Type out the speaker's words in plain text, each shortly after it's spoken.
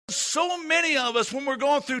So many of us, when we're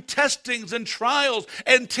going through testings and trials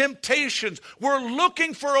and temptations, we're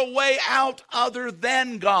looking for a way out other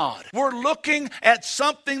than God. We're looking at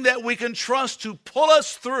something that we can trust to pull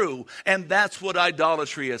us through, and that's what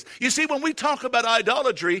idolatry is. You see, when we talk about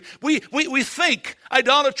idolatry, we think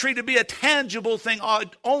idolatry to be a tangible thing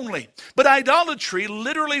only. But idolatry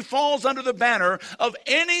literally falls under the banner of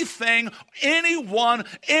anything, anyone,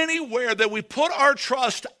 anywhere that we put our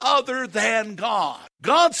trust other than God.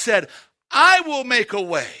 God said, I will make a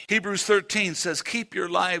way. Hebrews 13 says, keep your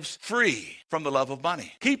lives free from the love of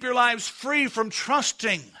money. Keep your lives free from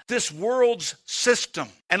trusting this world's system.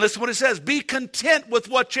 And listen what it says, be content with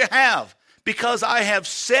what you have, because I have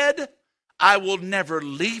said, I will never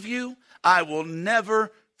leave you. I will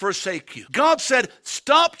never forsake you. God said,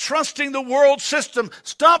 stop trusting the world system.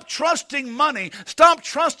 Stop trusting money. Stop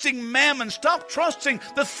trusting mammon. Stop trusting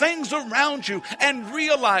the things around you and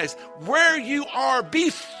realize where you are. Be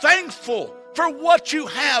thankful for what you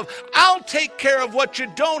have. I'll take care of what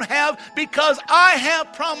you don't have, because I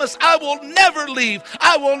have promised I will never leave.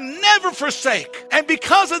 I will never forsake. And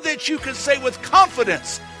because of that, you can say with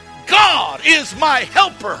confidence, God is my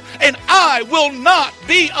helper, and I will not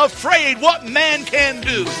be afraid what man can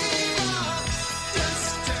do.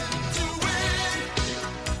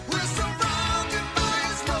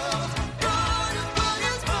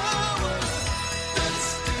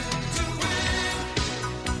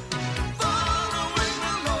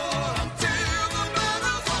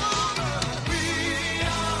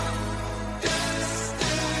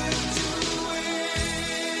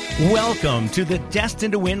 Welcome to the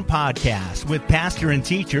Destined to Win podcast with pastor and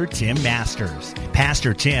teacher Tim Masters.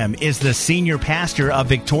 Pastor Tim is the senior pastor of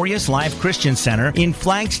Victorious Life Christian Center in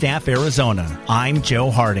Flagstaff, Arizona. I'm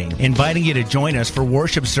Joe Harding, inviting you to join us for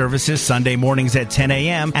worship services Sunday mornings at 10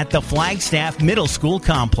 a.m. at the Flagstaff Middle School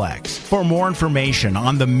Complex. For more information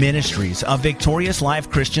on the ministries of Victorious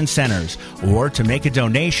Life Christian Centers or to make a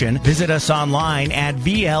donation, visit us online at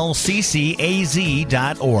vlccaz.org.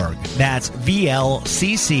 That's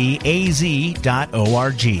vlccaz.org.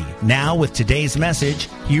 Now with today's message,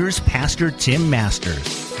 here's Pastor Tim Masters.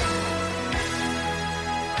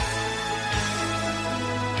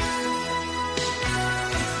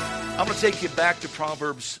 I'm going to take you back to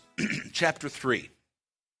Proverbs chapter 3.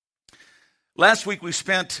 Last week we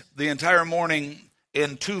spent the entire morning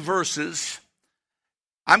in 2 verses.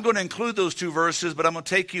 I'm going to include those 2 verses, but I'm going to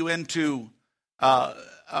take you into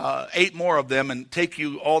 8 more of them and take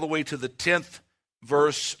you all the way to the 10th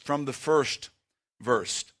verse from the first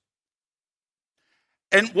verse.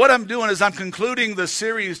 And what I'm doing is I'm concluding the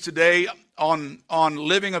series today on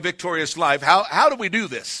living a victorious life. How do we do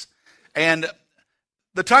this? And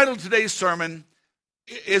the title of today's sermon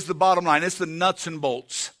is the bottom line. It's the nuts and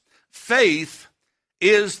bolts. Faith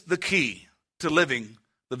is the key to living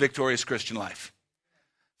the victorious Christian life.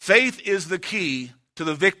 Faith is the key to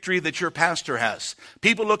the victory that your pastor has.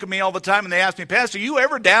 People look at me all the time and they ask me, Pastor, are you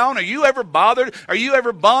ever down? Are you ever bothered? Are you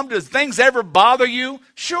ever bummed? Does things ever bother you?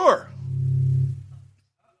 Sure.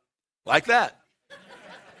 Like that.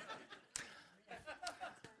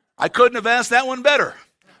 I couldn't have asked that one better.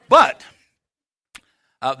 But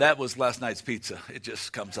that was last night's pizza. It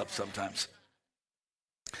just comes up sometimes.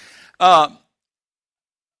 But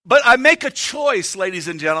I make a choice, ladies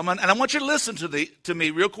and gentlemen, and I want you to listen to me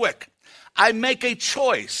real quick. I make a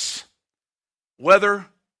choice whether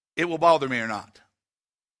it will bother me or not.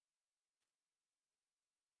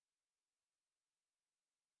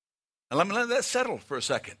 And let me let that settle for a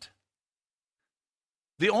second.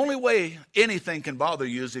 The only way anything can bother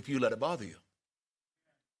you is if you let it bother you.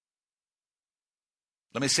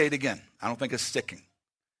 Let me say it again. I don't think it's sticking.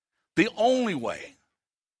 The only way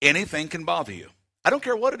anything can bother you, I don't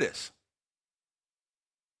care what it is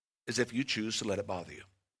if you choose to let it bother you.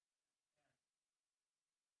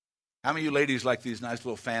 How many of you ladies like these nice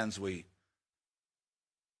little fans? Pretty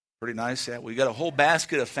nice. Yeah, we got a whole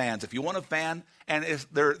basket of fans. If you want a fan, and it's,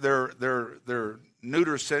 they're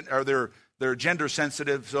neuter or they're gender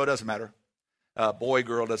sensitive, so it doesn't matter. Boy,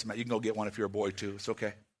 girl, doesn't matter. You can go get one if you're a boy too. It's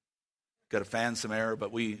okay. Got to fan some air,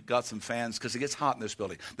 but we got some fans because it gets hot in this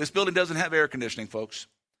building. This building doesn't have air conditioning, folks,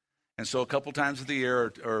 and so a couple times of the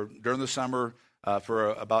year or during the summer, for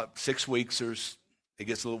about 6 weeks, it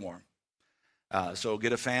gets a little warm. So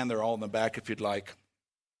get a fan. They're all in the back if you'd like.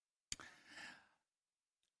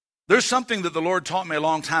 There's something that the Lord taught me a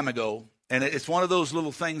long time ago, and it's one of those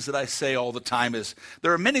little things that I say all the time is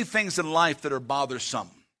there are many things in life that are bothersome.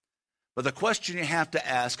 But the question you have to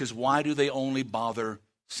ask is, why do they only bother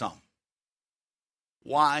some?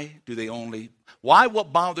 Why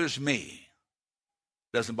what bothers me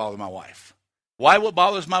doesn't bother my wife? Why what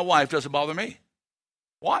bothers my wife doesn't bother me?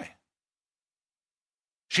 Why?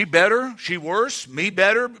 She better, she worse, me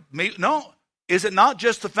better, me. No. Is it not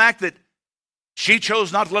just the fact that she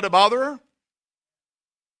chose not to let it bother her?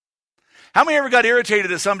 How many ever got irritated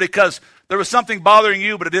at somebody because there was something bothering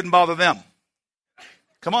you, but it didn't bother them?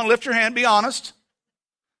 Come on, lift your hand, be honest.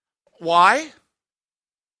 Why?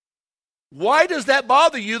 Why does that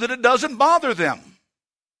bother you that it doesn't bother them?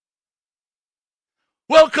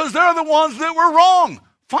 Well, because they're the ones that were wrong.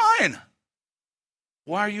 Fine.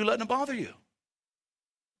 Why are you letting it bother you?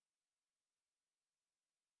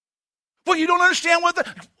 Well, you don't understand what the...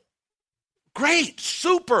 Great,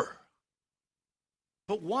 super.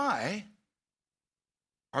 But why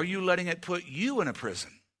are you letting it put you in a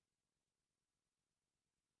prison?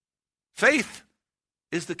 Faith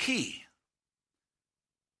is the key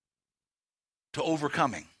to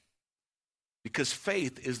overcoming, because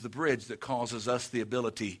faith is the bridge that causes us the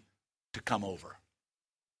ability to come over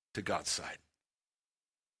to God's side,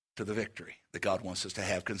 to the victory that God wants us to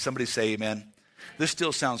have. Can somebody say amen? This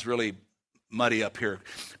still sounds really muddy up here.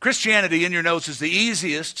 Christianity, in your notes, is the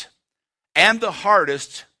easiest and the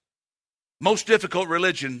hardest, most difficult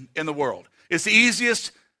religion in the world. It's the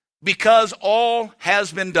easiest because all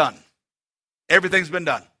has been done. Everything's been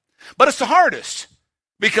done. But it's the hardest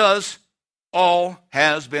because all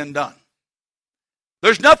has been done.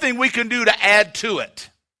 There's nothing we can do to add to it.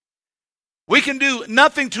 We can do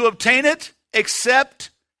nothing to obtain it except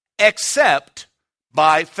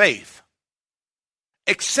by faith.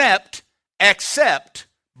 Except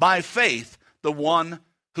by faith, the one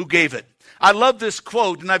who gave it. I love this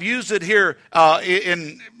quote, and I've used it here a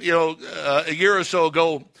year or so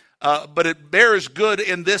ago, but it bears good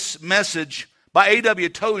in this message by A.W.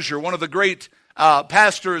 Tozer, one of the great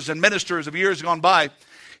pastors and ministers of years gone by.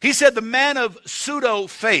 He said the man of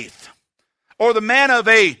pseudo-faith, or the man of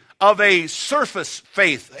a surface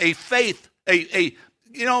faith, a faith, kind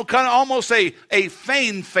of almost a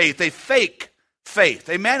feigned faith, a fake faith,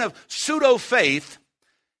 a man of pseudo-faith,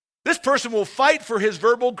 this person will fight for his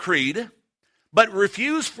verbal creed, but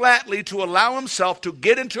refuse flatly to allow himself to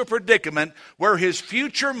get into a predicament where his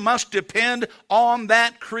future must depend on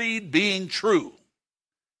that creed being true.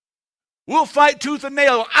 We'll fight tooth and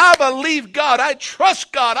nail. I believe God. I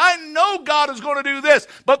trust God. I know God is going to do this.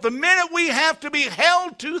 But the minute we have to be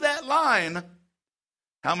held to that line,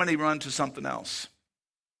 how many run to something else?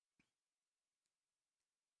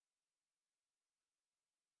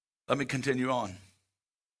 Let me continue on.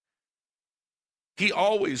 He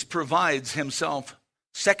always provides himself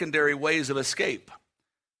secondary ways of escape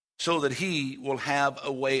so that he will have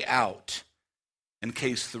a way out in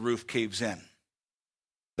case the roof caves in.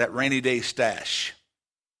 That rainy day stash.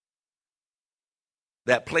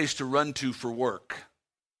 That place to run to for work.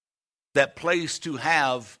 That place to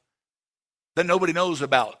have that nobody knows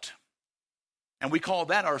about. And we call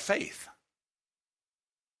that our faith.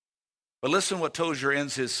 But listen what Tozer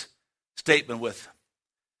ends his statement with.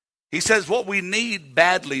 He says, what we need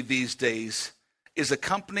badly these days is a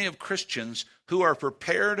company of Christians who are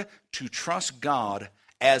prepared to trust God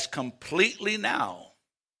as completely now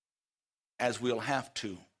as we'll have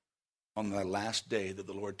to on the last day that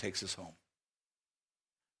the Lord takes us home.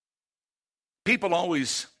 People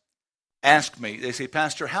always ask me, they say,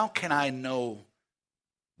 Pastor, how can I know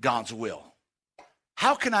God's will?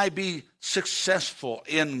 How can I be successful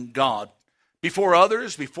in God? Before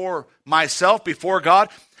others, before myself, before God?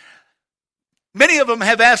 Many of them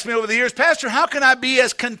have asked me over the years, Pastor, how can I be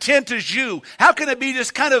as content as you? How can I be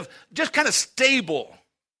just kind of stable?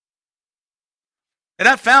 And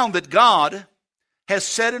I've found that God has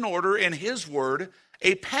set in order in His Word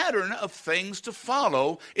a pattern of things to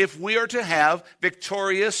follow if we are to have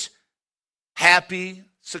victorious, happy,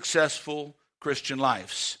 successful Christian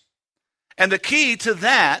lives. And the key to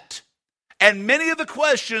that, and many of the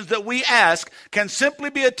questions that we ask, can simply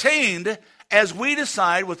be attained as we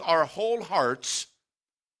decide with our whole hearts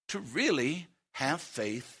to really have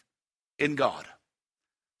faith in God.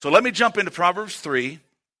 So let me jump into Proverbs 3.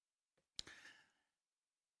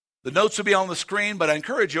 The notes will be on the screen, but I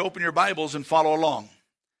encourage you to open your Bibles and follow along.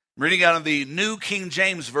 I'm reading out of the New King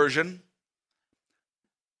James Version.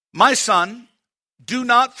 My son, do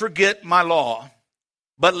not forget my law,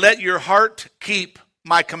 but let your heart keep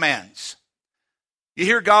my commands. You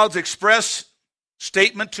hear God's express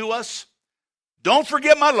statement to us? Don't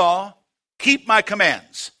forget my law, keep my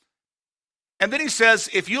commands. And then he says,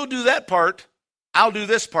 if you'll do that part, I'll do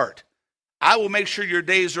this part. I will make sure your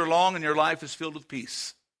days are long and your life is filled with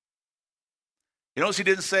peace. You notice he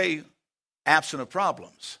didn't say absent of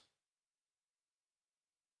problems.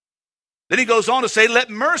 Then he goes on to say, let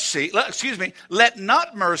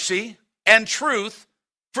not mercy and truth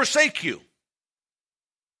forsake you,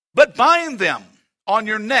 but bind them on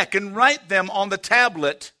your neck and write them on the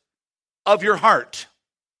tablet of your heart.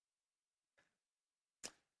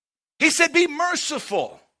 He said, be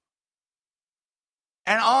merciful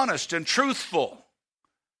and honest and truthful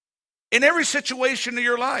in every situation of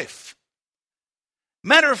your life.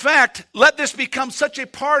 Matter of fact, let this become such a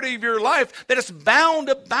part of your life that it's bound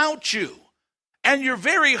about you. And your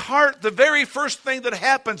very heart, the very first thing that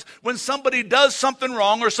happens when somebody does something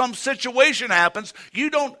wrong or some situation happens, you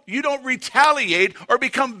don't retaliate or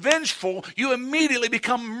become vengeful. You immediately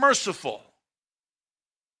become merciful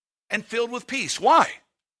and filled with peace. Why?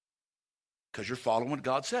 Because you're following what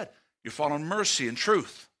God said. You're following mercy and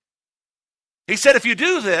truth. He said, if you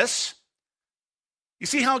do this, you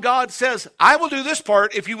see how God says, I will do this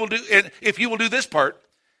part if you will do this part.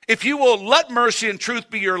 If you will let mercy and truth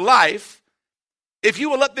be your life, if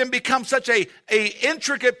you will let them become such a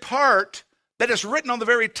intricate part that is written on the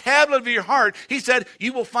very tablet of your heart, he said,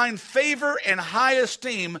 you will find favor and high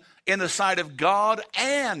esteem in the sight of God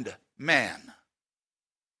and man.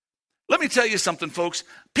 Let me tell you something, folks.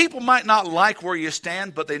 People might not like where you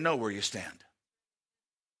stand, but they know where you stand.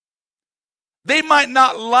 They might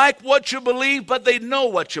not like what you believe, but they know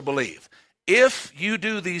what you believe. If you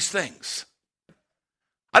do these things.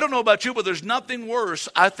 I don't know about you, but there's nothing worse,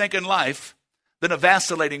 I think, in life than a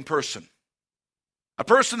vacillating person. A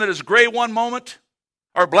person that is gray one moment,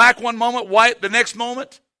 or black one moment, white the next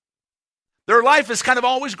moment. Their life is kind of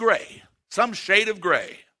always gray, some shade of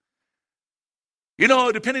gray. You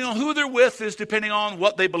know, depending on who they're with is depending on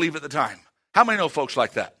what they believe at the time. How many know folks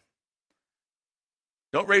like that?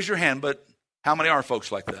 Don't raise your hand, but how many are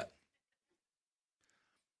folks like that?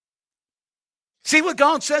 See what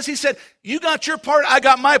God says? He said, you got your part, I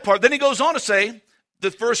got my part. Then he goes on to say,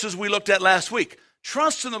 the verses we looked at last week,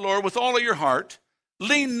 trust in the Lord with all of your heart,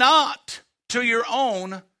 lean not to your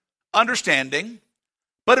own understanding,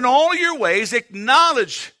 but in all your ways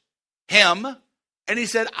acknowledge him. And he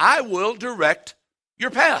said, I will direct your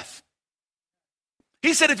path.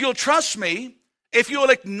 He said, if you'll trust me, if you'll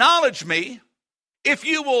acknowledge me, if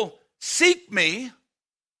you will seek me,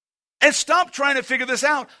 and stop trying to figure this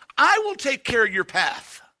out, I will take care of your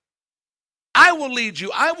path. I will lead you.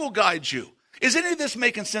 I will guide you. Is any of this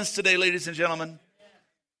making sense today, ladies and gentlemen?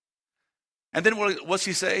 And then what's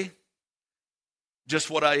he say? Just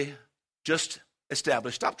what I just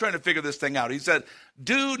established. Stop trying to figure this thing out. He said,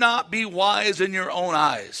 do not be wise in your own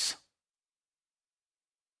eyes.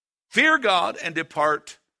 Fear God and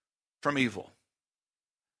depart from evil.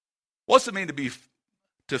 What's it mean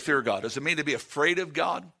to fear God? Does it mean to be afraid of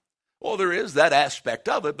God? Well, there is that aspect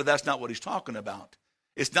of it, but that's not what he's talking about.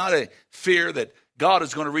 It's not a fear that God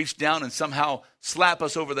is going to reach down and somehow slap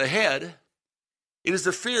us over the head. It is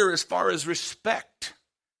the fear as far as respect.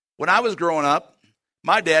 When I was growing up,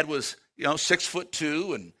 my dad was,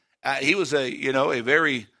 6'2", and he was a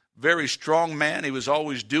very, very strong man. He was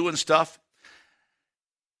always doing stuff.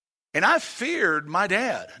 And I feared my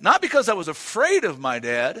dad, not because I was afraid of my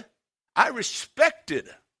dad. I respected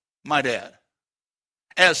my dad,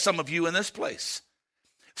 as some of you in this place.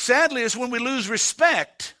 Sadly, it's when we lose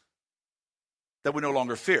respect that we no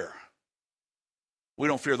longer fear. We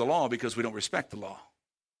don't fear the law because we don't respect the law.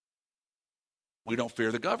 We don't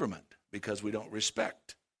fear the government because we don't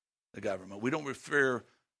respect the government. We don't fear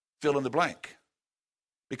fill in the blank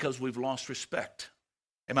because we've lost respect.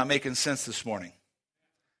 Am I making sense this morning?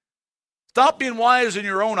 Stop being wise in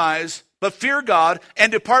your own eyes, but fear God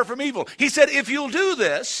and depart from evil. He said, if you'll do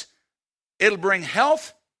this, it'll bring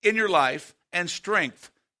health in your life and strength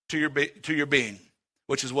to your being,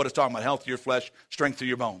 which is what it's talking about, health to your flesh, strength to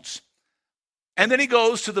your bones. And then he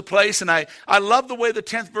goes to the place, and I love the way the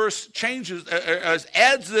 10th verse changes,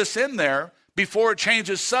 adds this in there before it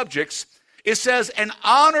changes subjects. It says, and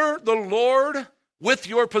honor the Lord with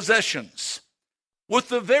your possessions, with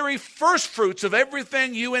the very first fruits of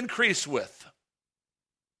everything you increase with.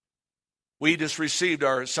 We just received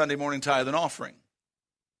our Sunday morning tithe and offering.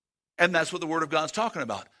 And that's what the Word of God's talking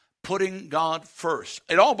about, putting God first.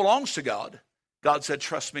 It all belongs to God. God said,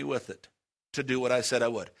 trust me with it to do what I said I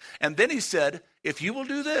would. And then he said, if you will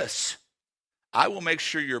do this, I will make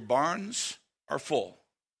sure your barns are full.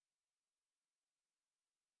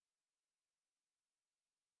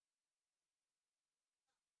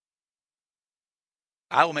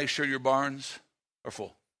 I will make sure your barns are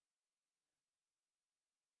full.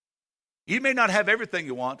 You may not have everything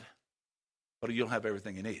you want, but you'll have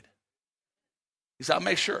everything you need. He said, I'll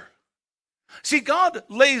make sure. See, God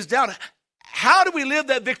lays down, how do we live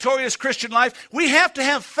that victorious Christian life? We have to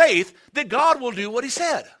have faith that God will do what he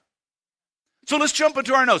said. So let's jump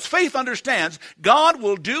into our notes. Faith understands God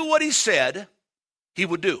will do what he said he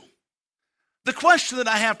would do. The question that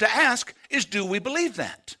I have to ask is, do we believe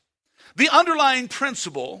that? The underlying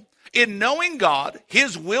principle in knowing God,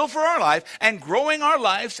 His will for our life, and growing our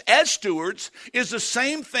lives as stewards is the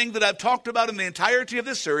same thing that I've talked about in the entirety of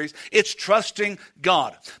this series. It's trusting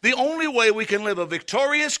God. The only way we can live a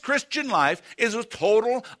victorious Christian life is with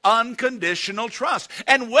total, unconditional trust.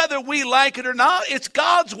 And whether we like it or not, it's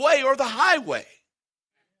God's way or the highway.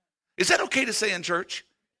 Is that okay to say in church?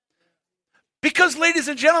 Because, ladies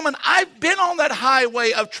and gentlemen, I've been on that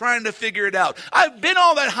highway of trying to figure it out. I've been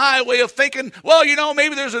on that highway of thinking, well,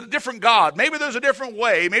 maybe there's a different God. Maybe there's a different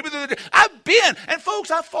way. I've been. And,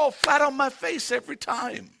 folks, I fall flat on my face every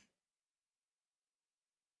time.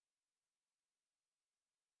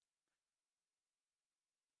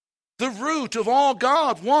 The root of all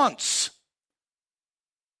God wants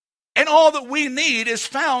and all that we need is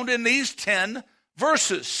found in these 10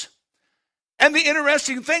 verses. And the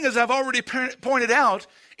interesting thing, as I've already pointed out,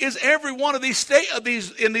 is every one of these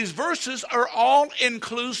in these verses are all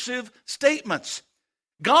inclusive statements.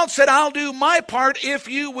 God said, I'll do my part if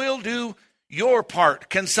you will do your part.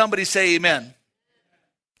 Can somebody say amen?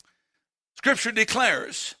 Scripture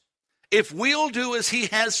declares, if we'll do as He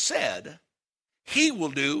has said, He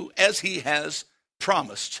will do as He has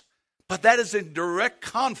promised. But that is in direct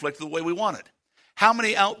conflict with the way we want it. How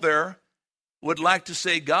many out there would like to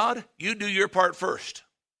say, God, you do your part first?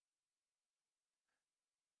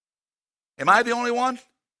 Am I the only one?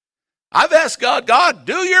 I've asked God,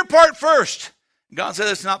 do your part first. God said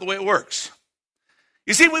that's not the way it works.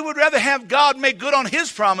 You see, we would rather have God make good on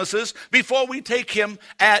His promises before we take Him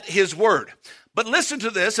at His word. But listen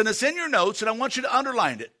to this, and it's in your notes, and I want you to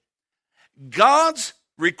underline it. God's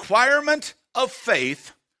requirement of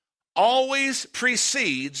faith always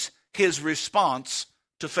precedes His response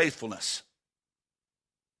to faithfulness.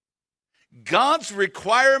 God's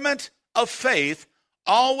requirement of faith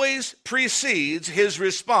always precedes His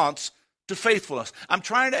response to faithfulness. I'm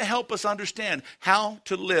trying to help us understand how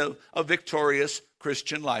to live a victorious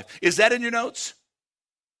Christian life. Is that in your notes?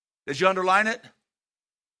 Did you underline it?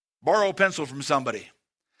 Borrow a pencil from somebody.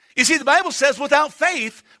 You see, the Bible says without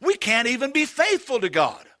faith, we can't even be faithful to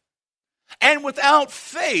God. And without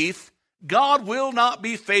faith, God will not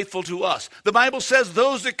be faithful to us. The Bible says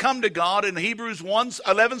those that come to God, in Hebrews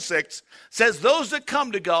 11:6, says those that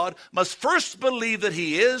come to God must first believe that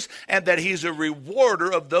He is, and that He's a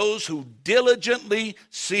rewarder of those who diligently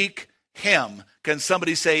seek Him. Can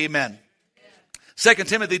somebody say amen? 2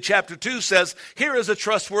 Timothy chapter 2 says, here is a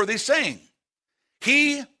trustworthy saying.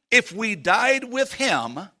 If we died with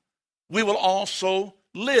Him, we will also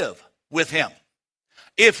live with Him.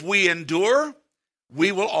 If we endure,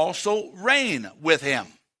 we will also reign with Him.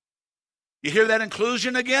 You hear that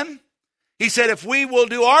inclusion again? He said, if we will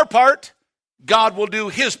do our part, God will do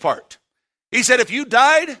His part. He said, if you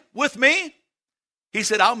died with me, He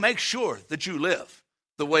said, I'll make sure that you live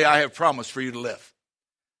the way I have promised for you to live.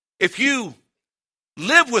 If you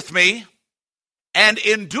live with me and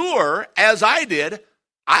endure as I did,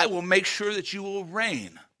 I will make sure that you will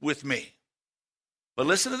reign with me. But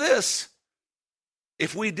listen to this.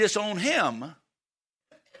 If we disown Him,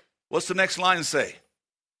 what's the next line say?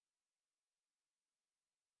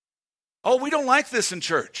 Oh, we don't like this in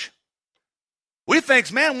church. We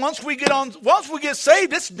think, man, once we get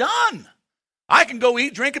saved, it's done. I can go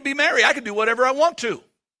eat, drink, and be merry. I can do whatever I want to.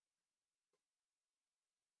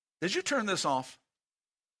 Did you turn this off?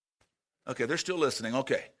 Okay, they're still listening.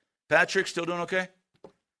 Okay. Patrick, still doing okay?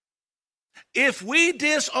 If we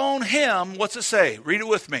disown Him, what's it say? Read it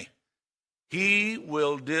with me. He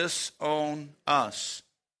will disown us.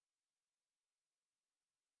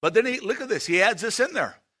 But then look at this. He adds this in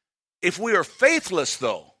there. If we are faithless,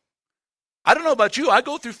 though, I don't know about you. I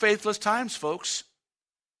go through faithless times, folks.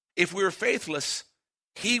 If we are faithless,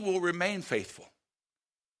 He will remain faithful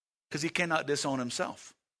because He cannot disown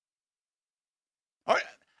Himself. All right.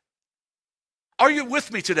 Are you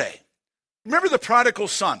with me today? Remember the prodigal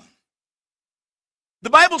son. The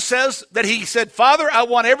Bible says that he said, Father, I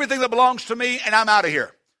want everything that belongs to me, and I'm out of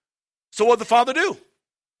here. So what did the father do?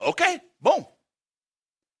 Okay, boom.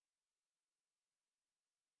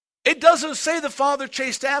 It doesn't say the father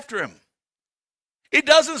chased after him. It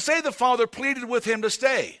doesn't say the father pleaded with him to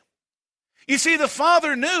stay. You see, the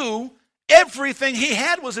father knew everything he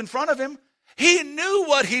had was in front of him. He knew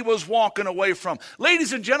what he was walking away from.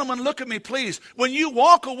 Ladies and gentlemen, look at me, please. When you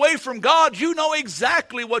walk away from God, you know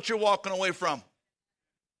exactly what you're walking away from.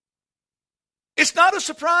 It's not a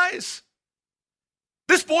surprise.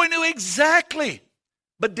 This boy knew exactly.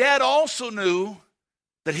 But Dad also knew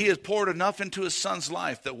that he had poured enough into his son's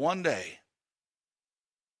life that one day,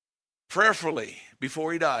 prayerfully,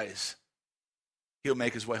 before he dies, he'll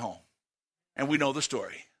make his way home. And we know the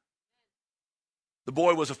story. The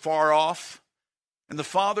boy was afar off, and the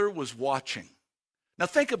father was watching. Now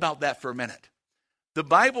think about that for a minute. The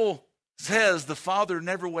Bible says the father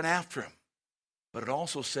never went after him, but it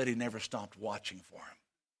also said he never stopped watching for him.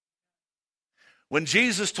 When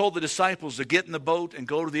Jesus told the disciples to get in the boat and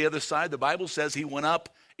go to the other side, the Bible says he went up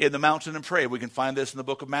in the mountain and prayed. We can find this in the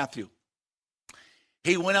book of Matthew.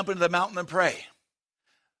 He went up into the mountain and prayed.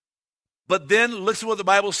 But then listen to what the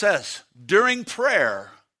Bible says. During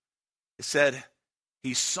prayer, it said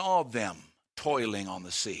he saw them toiling on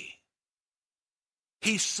the sea.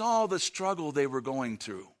 He saw the struggle they were going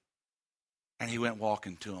through, and he went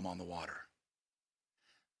walking to them on the water.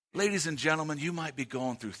 Ladies and gentlemen, you might be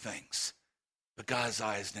going through things, but God's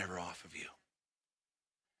eye is never off of you.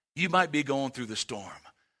 You might be going through the storm,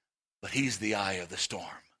 but he's the eye of the storm,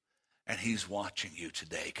 and he's watching you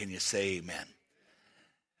today. Can you say amen?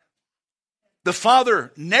 The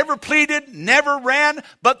father never pleaded, never ran,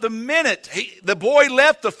 but the minute the boy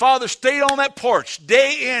left, the father stayed on that porch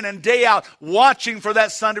day in and day out, watching for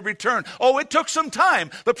that son to return. Oh, it took some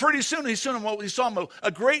time, but pretty soon he saw him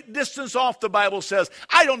a great distance off, the Bible says.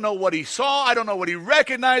 I don't know what he saw. I don't know what he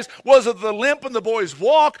recognized. Was it the limp in the boy's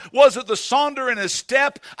walk? Was it the sonder in his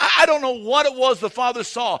step? I don't know what it was the father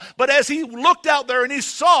saw. But as he looked out there and he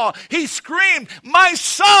saw, he screamed, "My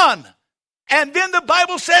son!" And then the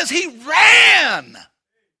Bible says he ran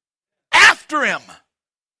after him.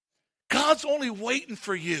 God's only waiting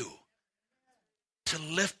for you to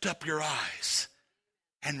lift up your eyes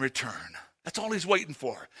and return. That's all he's waiting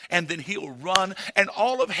for. And then he'll run, and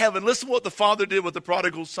all of heaven. Listen to what the father did with the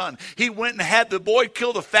prodigal son. He went and had the boy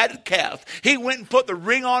kill the fatted calf. He went and put the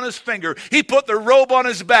ring on his finger. He put the robe on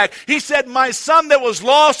his back. He said, "My son that was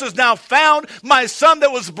lost is now found. My son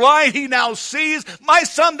that was blind, he now sees. My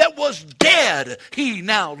son that was dead, he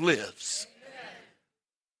now lives."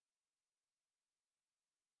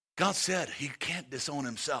 God said he can't disown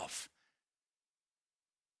himself.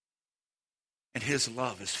 And his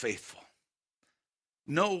love is faithful.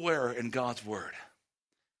 Nowhere in God's word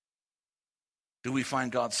do we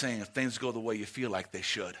find God saying, if things go the way you feel like they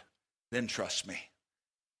should, then trust me.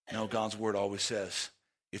 No, God's word always says,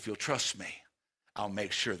 if you'll trust me, I'll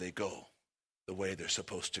make sure they go the way they're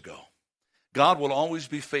supposed to go. God will always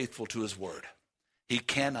be faithful to his word. He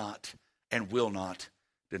cannot and will not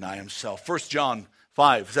deny himself. 1 John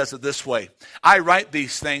 5 says it this way, I write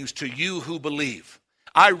these things to you who believe.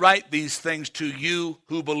 I write these things to you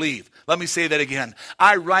who believe. Let me say that again.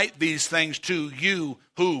 I write these things to you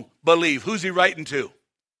who believe. Who's he writing to?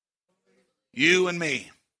 You and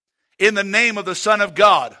me. In the name of the Son of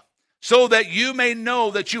God, so that you may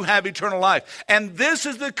know that you have eternal life. And this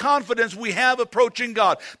is the confidence we have approaching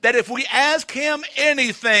God, that if we ask him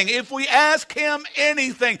anything,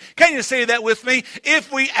 can you say that with me?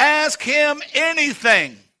 If we ask him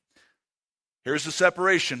anything, here's the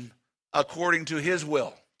separation. According to his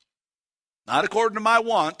will. Not according to my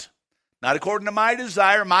want, not according to my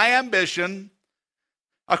desire, my ambition,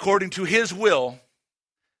 according to his will,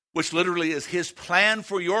 which literally is his plan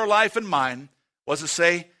for your life and mine. What does it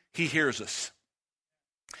say? He hears us.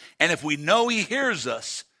 And if we know he hears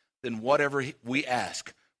us, then whatever we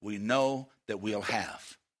ask, we know that we'll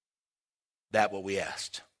have that what we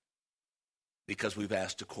asked, because we've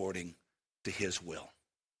asked according to his will.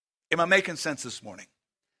 Am I making sense this morning?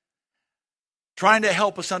 Trying to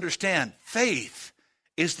help us understand faith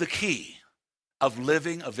is the key of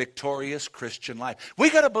living a victorious Christian life. We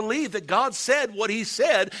got to believe that God said what he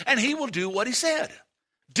said and he will do what he said.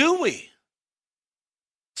 Do we?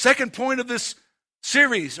 Second point of this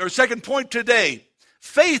series, or second point today,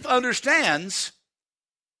 faith understands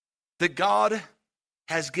that God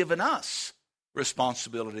has given us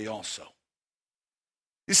responsibility also.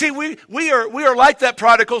 You see, we are like that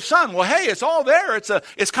prodigal son. Well, hey, it's all there.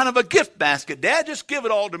 It's kind of a gift basket. Dad, just give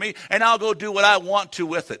it all to me, and I'll go do what I want to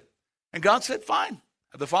with it. And God said, fine.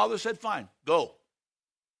 The father said, fine, go.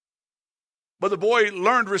 But the boy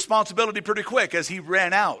learned responsibility pretty quick as he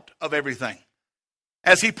ran out of everything,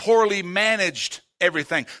 as he poorly managed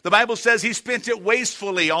everything. The Bible says he spent it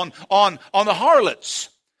wastefully on the harlots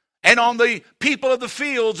and on the people of the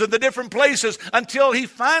fields and the different places, until he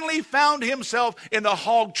finally found himself in the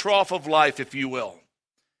hog trough of life, if you will.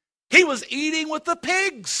 He was eating with the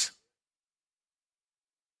pigs.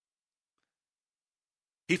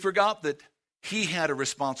 He forgot that he had a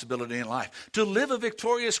responsibility in life. To live a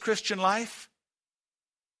victorious Christian life,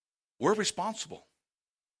 we're responsible.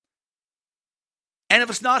 And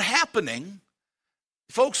if it's not happening,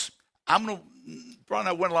 folks, Ron and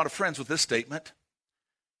I went a lot of friends with this statement.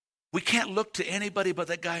 We can't look to anybody but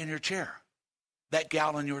that guy in your chair, that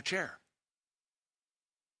gal in your chair.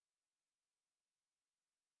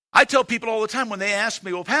 I tell people all the time when they ask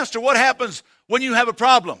me, well, Pastor, what happens when you have a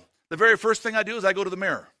problem? The very first thing I do is I go to the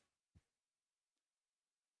mirror.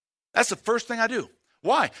 That's the first thing I do.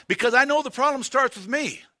 Why? Because I know the problem starts with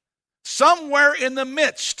me. Somewhere in the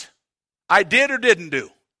midst, I did or didn't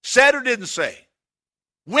do, said or didn't say,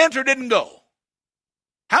 went or didn't go.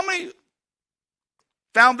 How many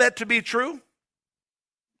found that to be true?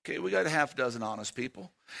 Okay, we got a half dozen honest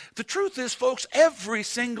people. The truth is, folks, every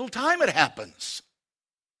single time it happens.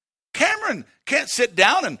 Cameron can't sit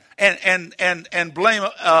down and blame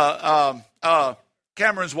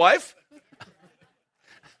Cameron's wife.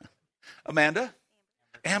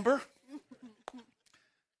 Amber.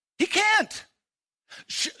 He can't.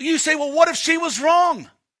 You say, well, what if she was wrong?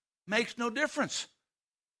 Makes no difference.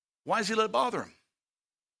 Why does he let it bother him?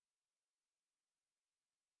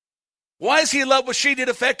 Why does he let what she did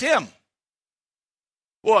affect him?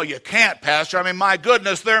 Well, you can't, Pastor. I mean, my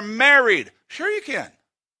goodness, they're married. Sure you can.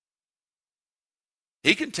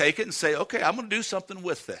 He can take it and say, okay, I'm going to do something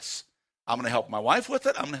with this. I'm going to help my wife with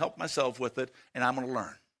it. I'm going to help myself with it. And I'm going to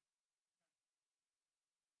learn.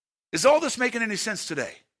 Is all this making any sense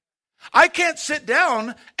today? I can't sit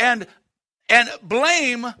down and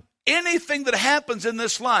blame anything that happens in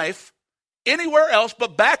this life anywhere else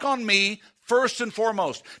but back on me first and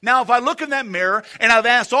foremost. Now, if I look in that mirror and I've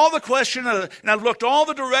asked all the questions and I've looked all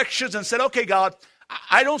the directions and said, okay, God,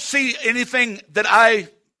 I don't see anything that I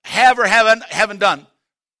have or haven't done.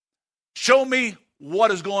 Show me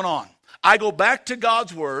what is going on. I go back to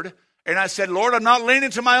God's word and I said, Lord, I'm not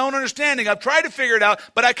leaning to my own understanding. I've tried to figure it out,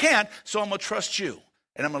 but I can't. So I'm going to trust you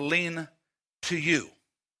and I'm going to lean to you.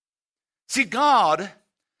 See, God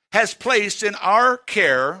has placed in our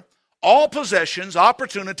care all possessions,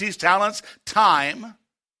 opportunities, talents, time,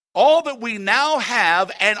 all that we now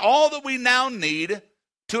have and all that we now need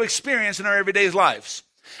to experience in our everyday lives.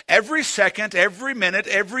 Every second, every minute,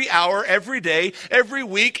 every hour, every day, every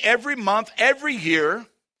week, every month, every year,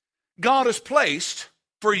 God has placed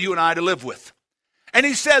for you and I to live with. And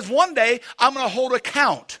he says, one day, I'm going to hold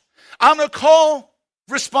account. I'm going to call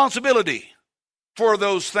responsibility for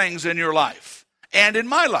those things in your life and in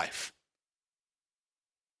my life.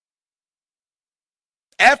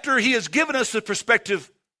 After he has given us the prospective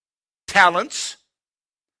talents,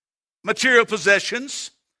 material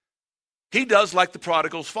possessions, he does like the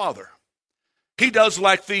prodigal's father. He does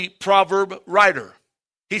like the proverb writer.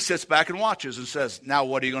 He sits back and watches and says, now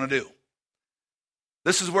what are you going to do?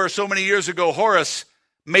 This is where so many years ago Horace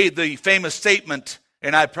made the famous statement,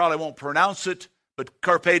 and I probably won't pronounce it, but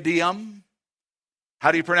carpe diem.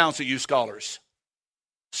 How do you pronounce it, you scholars?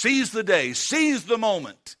 Seize the day, seize the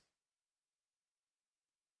moment.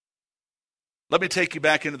 Let me take you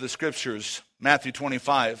back into the scriptures, Matthew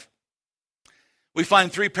 25. We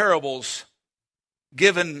find three parables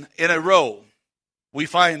given in a row. We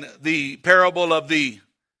find the parable of the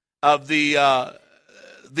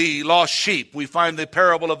lost sheep. We find the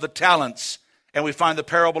parable of the talents, and we find the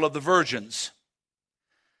parable of the virgins.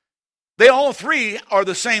 They all three are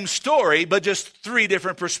the same story, but just three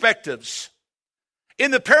different perspectives.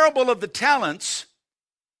 In the parable of the talents,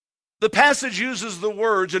 the passage uses the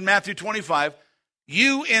words in Matthew 25,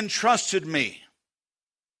 you entrusted me.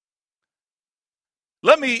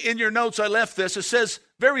 Let me, in your notes, I left this. It says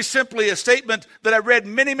very simply a statement that I read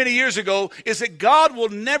many, many years ago is that God will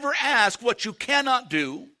never ask what you cannot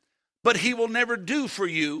do, but he will never do for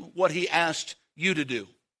you what he asked you to do.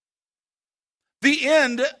 The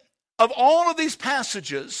end of all of these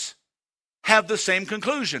passages have the same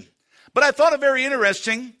conclusion. But I thought it very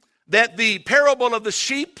interesting that the parable of the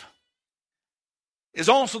sheep is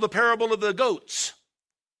also the parable of the goats.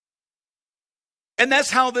 And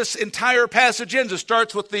that's how this entire passage ends. It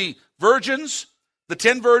starts with the virgins, the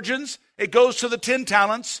 10 virgins. It goes to the 10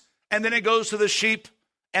 talents, and then it goes to the sheep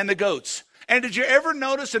and the goats. And did you ever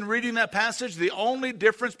notice in reading that passage, the only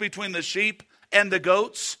difference between the sheep and the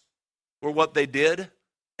goats were what they did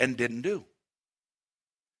and didn't do?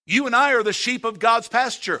 You and I are the sheep of God's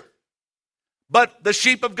pasture. But the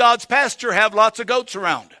sheep of God's pasture have lots of goats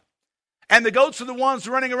around. And the goats are the ones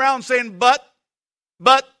running around saying, but.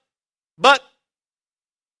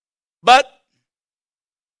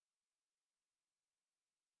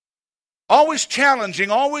 Always challenging,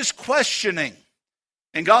 always questioning.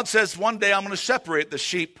 And God says, one day I'm going to separate the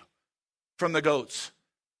sheep from the goats.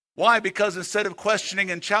 Why? Because instead of questioning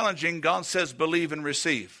and challenging, God says, believe and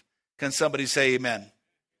receive. Can somebody say amen?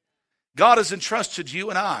 God has entrusted you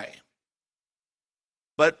and I.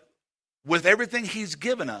 But with everything he's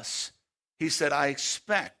given us, he said, I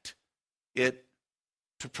expect it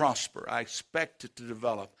to prosper. I expect it to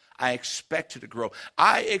develop. I expect it to grow.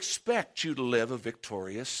 I expect you to live a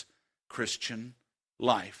victorious Christian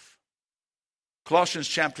life. Colossians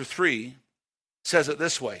chapter 3 says it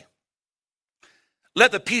this way.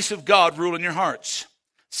 Let the peace of God rule in your hearts.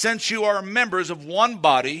 Since you are members of one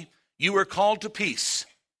body, you are called to peace.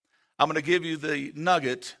 I'm going to give you the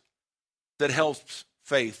nugget that helps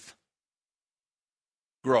faith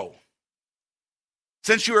grow.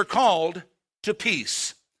 Since you are called to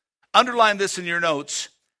peace, underline this in your notes,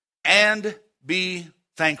 and be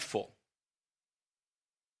thankful.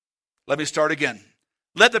 Let me start again.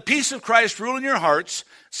 Let the peace of Christ rule in your hearts,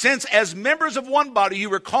 since as members of one body you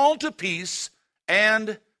were called to peace,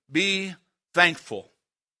 and be thankful.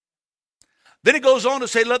 Then it goes on to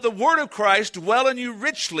say, let the word of Christ dwell in you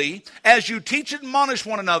richly as you teach and admonish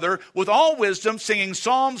one another with all wisdom, singing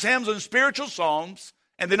psalms, hymns, and spiritual songs.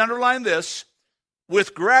 And then underline this,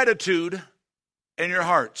 with gratitude in your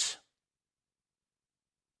hearts.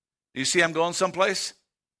 Do you see I'm going someplace?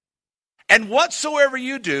 And whatsoever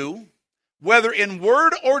you do, whether in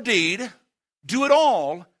word or deed, do it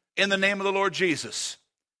all in the name of the Lord Jesus.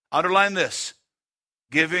 Underline this,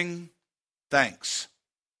 giving thanks.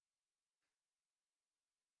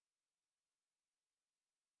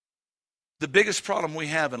 The biggest problem we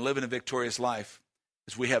have in living a victorious life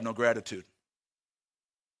is we have no gratitude.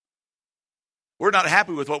 We're not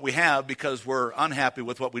happy with what we have because we're unhappy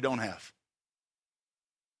with what we don't have.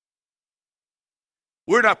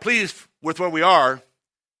 We're not pleased with where we are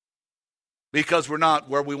because we're not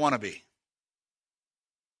where we want to be.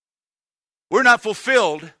 We're not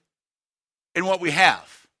fulfilled in what we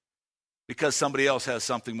have because somebody else has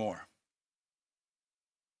something more.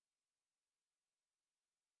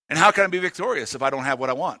 And how can I be victorious if I don't have what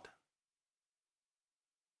I want?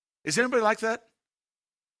 Is anybody like that?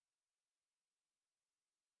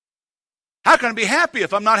 How can I be happy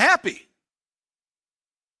if I'm not happy?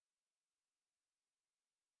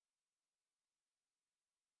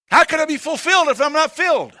 How can I be fulfilled if I'm not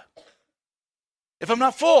filled? If I'm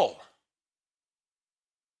not full?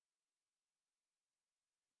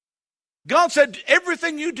 God said,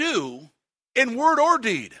 everything you do in word or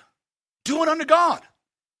deed, do it unto God.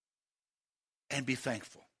 And be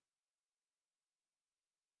thankful.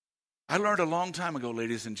 I learned a long time ago,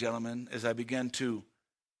 ladies and gentlemen, as I began to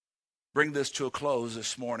bring this to a close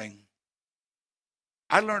this morning.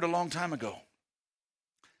 I learned a long time ago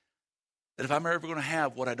that if I'm ever going to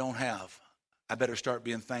have what I don't have, I better start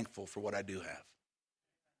being thankful for what I do have.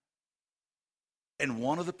 And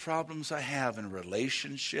one of the problems I have in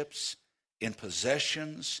relationships, in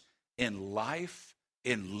possessions, in life,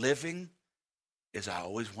 in living, is I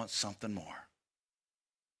always want something more.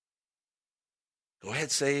 Go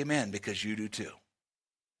ahead, say amen, because you do too.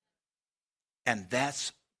 And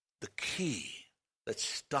that's the key that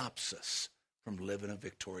stops us from living a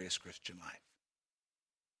victorious Christian life.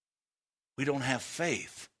 We don't have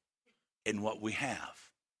faith in what we have,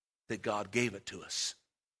 that God gave it to us,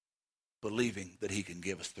 believing that he can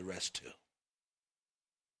give us the rest too.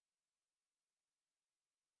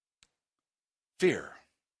 Fear.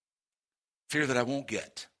 Fear that I won't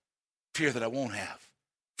get. Fear that I won't have.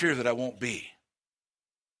 Fear that I won't be.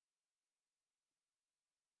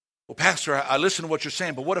 Well, Pastor, I listen to what you're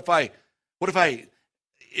saying, but what if I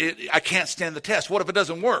can't stand the test? What if it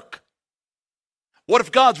doesn't work? What if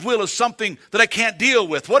God's will is something that I can't deal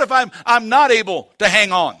with? What if I'm not able to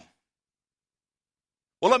hang on?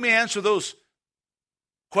 Well, let me answer those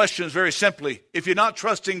questions very simply. If you're not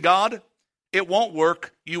trusting God, it won't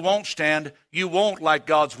work, you won't stand, you won't like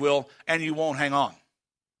God's will, and you won't hang on.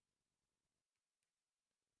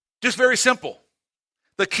 Just very simple.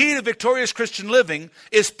 The key to victorious Christian living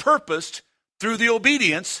is purposed through the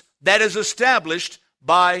obedience that is established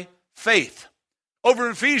by faith. Over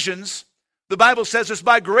in Ephesians, the Bible says it's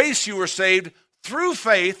by grace you were saved through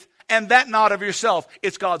faith, and that not of yourself.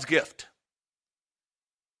 It's God's gift.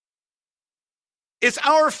 It's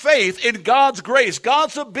our faith in God's grace,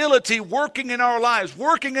 God's ability working in our lives,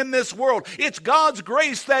 working in this world. It's God's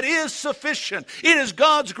grace that is sufficient. It is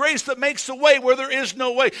God's grace that makes a way where there is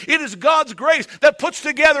no way. It is God's grace that puts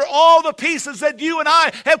together all the pieces that you and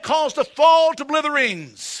I have caused to fall to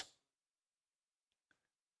blithereens.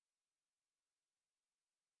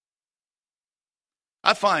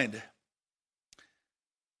 I find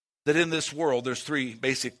that in this world there's three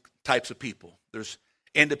basic types of people. There's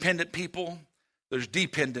independent people, there's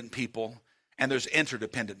dependent people, and there's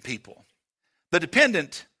interdependent people. The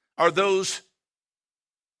dependent are those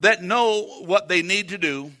that know what they need to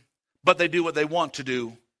do, but they do what they want to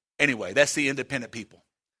do anyway. That's the independent people.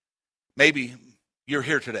 Maybe you're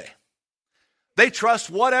here today. They trust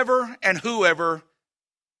whatever and whoever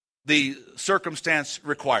the circumstance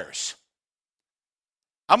requires.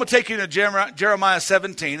 I'm going to take you to Jeremiah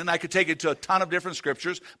 17, and I could take you to a ton of different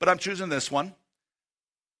scriptures, but I'm choosing this one.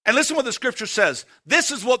 And listen what the scripture says.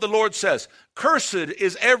 This is what the Lord says. Cursed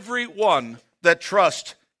is every one that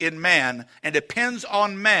trusts in man and depends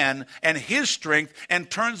on man and his strength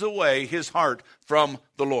and turns away his heart from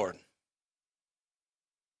the Lord.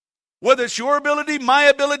 Whether it's your ability, my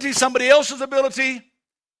ability, somebody else's ability,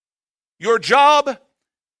 your job,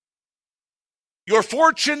 your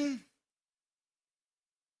fortune.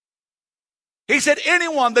 He said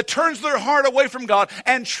anyone that turns their heart away from God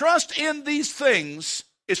and trusts in these things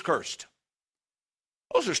is cursed.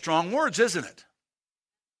 Those are strong words, isn't it?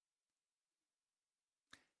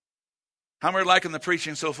 How many are liking the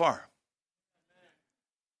preaching so far?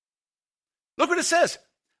 Look what it says.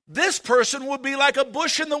 This person will be like a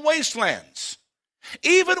bush in the wastelands.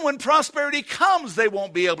 Even when prosperity comes, they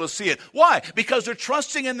won't be able to see it. Why? Because they're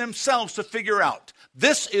trusting in themselves to figure out,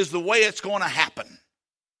 this is the way it's going to happen.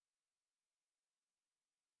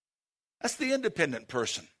 That's the independent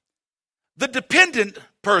person. The dependent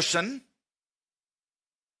person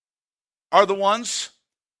are the ones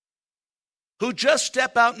who just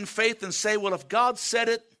step out in faith and say, well, if God said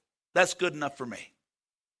it, that's good enough for me.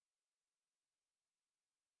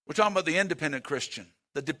 We're talking about the independent Christian,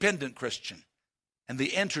 the dependent Christian, and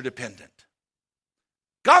the interdependent.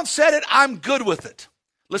 God said it, I'm good with it.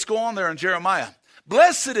 Let's go on there in Jeremiah.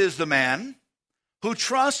 Blessed is the man who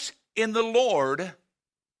trusts in the Lord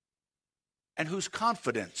and whose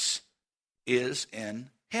confidence is in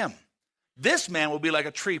him. This man will be like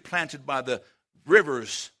a tree planted by the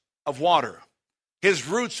rivers of water. His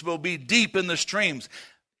roots will be deep in the streams.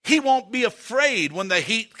 He won't be afraid when the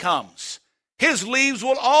heat comes. His leaves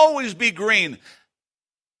will always be green.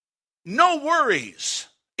 No worries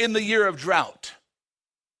in the year of drought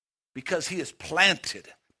because he is planted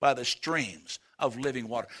by the streams of living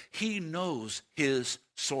water. He knows his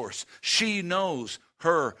source. She knows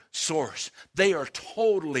her source. They are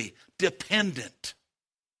totally dependent.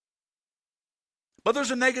 But there's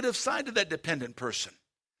a negative side to that dependent person.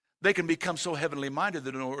 They can become so heavenly minded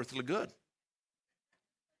they're no earthly good.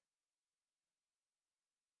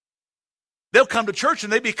 They'll come to church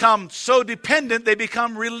and they become so dependent, they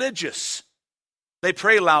become religious. They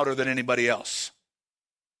pray louder than anybody else.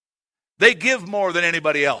 They give more than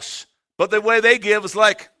anybody else. But the way they give is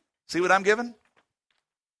like, see what I'm giving?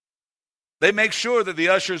 They make sure that the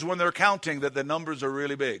ushers, when they're counting, that the numbers are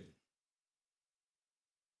really big.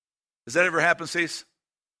 Does that ever happen, Cease?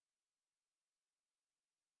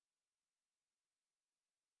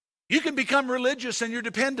 You can become religious in your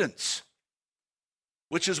dependence,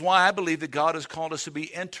 which is why I believe that God has called us to be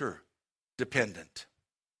interdependent.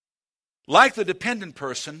 Like the dependent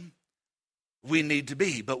person, we need to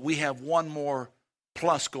be, but we have one more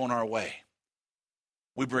plus going our way.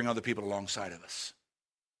 We bring other people alongside of us.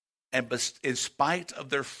 And in spite of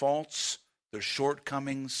their faults, their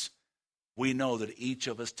shortcomings, we know that each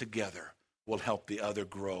of us together will help the other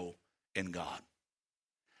grow in God.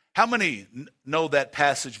 How many know that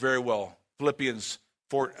passage very well? Philippians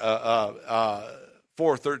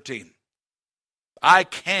 4:13. I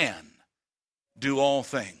can do all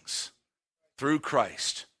things through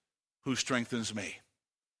Christ who strengthens me.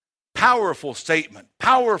 Powerful statement,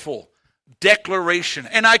 powerful declaration,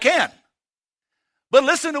 and I can. But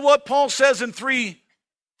listen to what Paul says in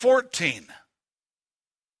 3:14.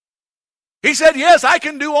 He said, yes, I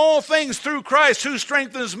can do all things through Christ who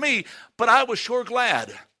strengthens me, but I was sure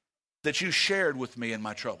glad that you shared with me in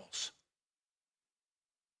my troubles.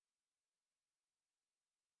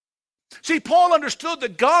 See, Paul understood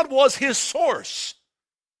that God was his source,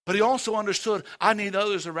 but he also understood I need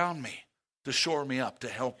others around me to shore me up, to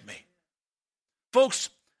help me. Folks,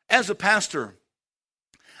 as a pastor,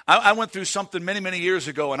 I went through something many, many years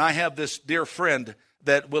ago, and I have this dear friend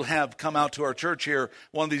that will have come out to our church here.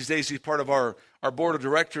 One of these days, he's part of our board of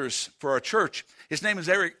directors for our church. His name is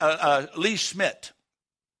Lee Schmidt.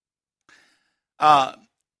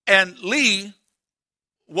 And Lee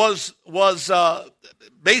was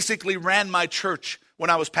basically ran my church when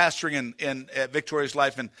I was pastoring at Victorious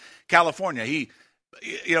Life in California. He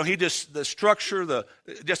just the structure,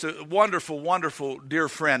 just a wonderful, wonderful dear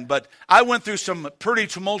friend. But I went through some pretty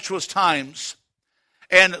tumultuous times,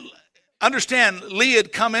 and understand, Lee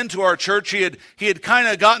had come into our church. He had kind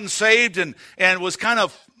of gotten saved and was kind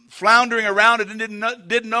of floundering around and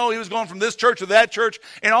didn't know he was going from this church to that church.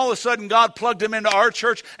 And all of a sudden, God plugged him into our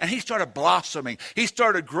church, and he started blossoming. He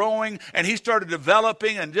started growing, and he started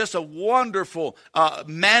developing, and just a wonderful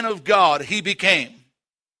man of God he became.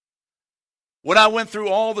 When I went through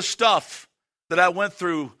all the stuff that I went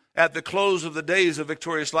through at the close of the days of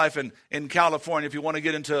Victorious Life in California, if you want to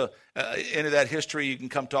get into that history, you can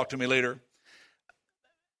come talk to me later.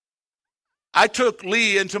 I took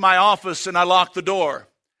Lee into my office and I locked the door.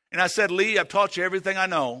 And I said, Lee, I've taught you everything I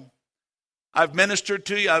know. I've ministered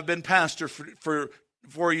to you. I've been pastor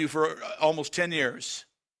for you for almost 10 years.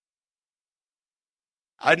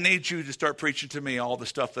 I need you to start preaching to me all the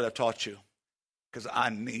stuff that I've taught you, because I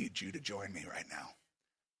need you to join me right now.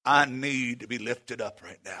 I need to be lifted up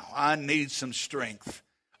right now. I need some strength.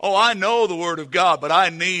 Oh, I know the Word of God, but I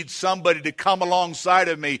need somebody to come alongside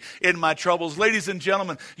of me in my troubles. Ladies and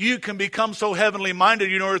gentlemen, you can become so heavenly minded,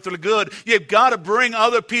 you know, earthly good. You've got to bring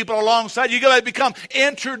other people alongside. You've got to become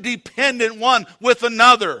interdependent one with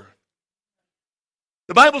another.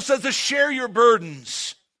 The Bible says to share your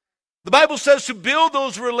burdens. The Bible says to build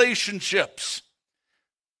those relationships.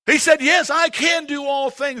 He said, yes, I can do all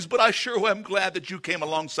things, but I sure am glad that you came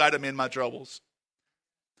alongside of me in my troubles.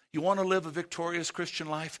 You want to live a victorious Christian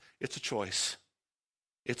life? It's a choice.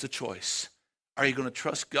 It's a choice. Are you going to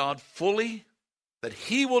trust God fully that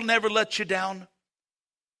He will never let you down,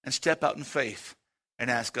 and step out in faith and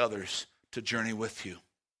ask others to journey with you?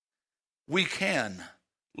 We can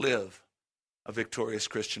live a victorious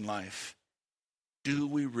Christian life. Do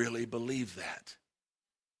we really believe that?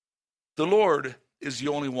 The Lord is the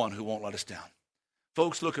only one who won't let us down.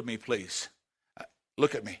 Folks, look at me, please.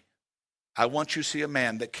 Look at me. I want you to see a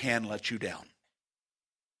man that can let you down.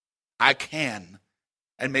 I can.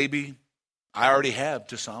 And maybe I already have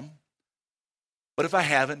to some. But if I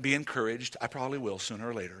haven't, be encouraged. I probably will sooner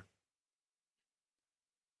or later.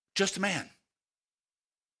 Just a man.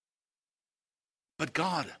 But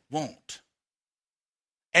God won't.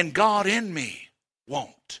 And God in me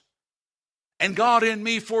won't. And God in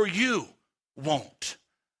me for you won't.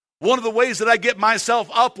 One of the ways that I get myself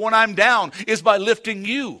up when I'm down is by lifting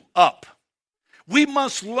you up. We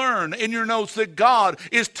must learn in your notes that God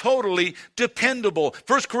is totally dependable.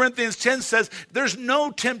 1 Corinthians 10 says there's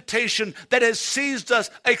no temptation that has seized us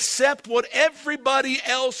except what everybody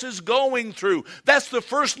else is going through. That's the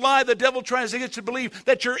first lie the devil tries to get you to believe,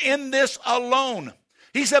 that you're in this alone.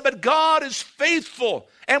 He said, but God is faithful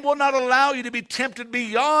and will not allow you to be tempted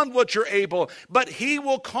beyond what you're able, but He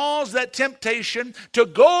will cause that temptation to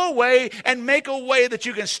go away and make a way that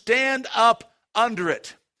you can stand up under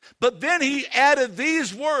it. But then He added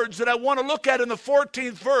these words that I want to look at in the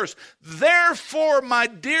 14th verse. Therefore, my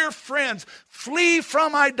dear friends, flee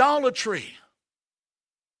from idolatry.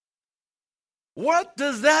 What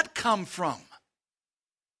does that come from?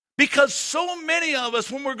 Because so many of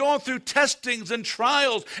us, when we're going through testings and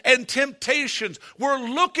trials and temptations, we're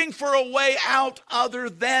looking for a way out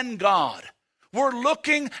other than God. We're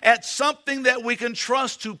looking at something that we can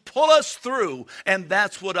trust to pull us through, and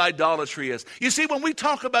that's what idolatry is. You see, when we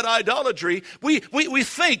talk about idolatry, we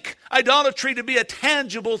think idolatry to be a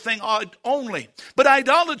tangible thing only. But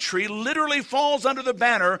idolatry literally falls under the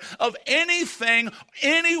banner of anything,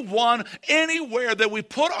 anyone, anywhere that we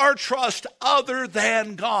put our trust other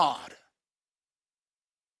than God.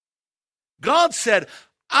 God said,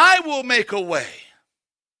 I will make a way.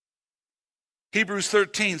 Hebrews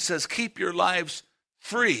 13 says, keep your lives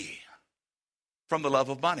free from the love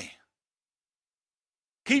of money.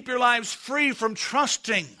 Keep your lives free from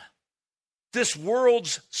trusting this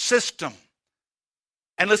world's system.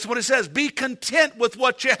 And listen to what it says, be content with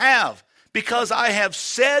what you have, because I have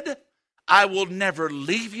said, I will never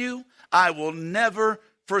leave you, I will never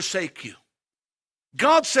forsake you.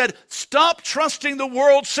 God said, stop trusting the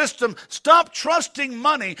world system. Stop trusting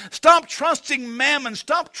money. Stop trusting mammon.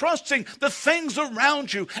 Stop trusting the things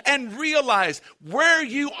around you, and realize where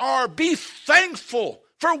you are. Be thankful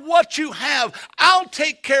for what you have. I'll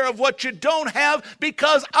take care of what you don't have,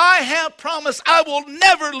 because I have promised I will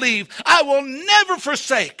never leave. I will never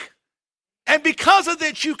forsake. And because of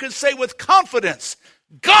that, you can say with confidence,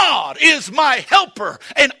 God is my helper,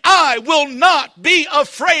 and I will not be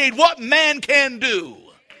afraid what man can do.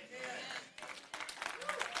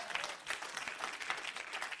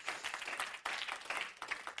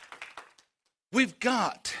 We've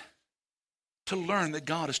got to learn that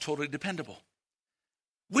God is totally dependable.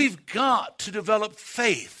 We've got to develop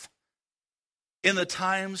faith in the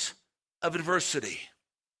times of adversity.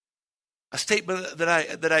 A statement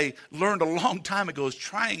that I learned a long time ago is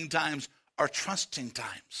trying times are trusting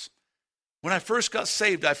times. When I first got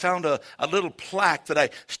saved, I found a little plaque that I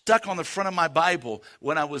stuck on the front of my Bible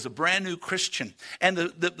when I was a brand new Christian. And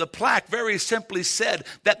the plaque very simply said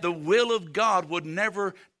that the will of God would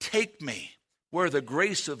never take me where the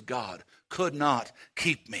grace of God could not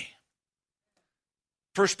keep me.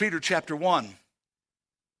 1 Peter chapter 1,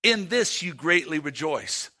 in this you greatly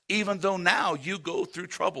rejoice, even though now you go through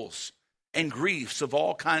troubles and griefs of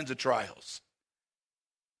all kinds of trials.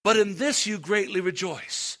 But in this you greatly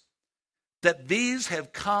rejoice, that these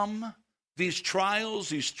these trials,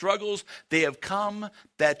 these struggles, they have come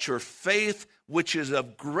that your faith, which is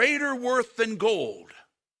of greater worth than gold,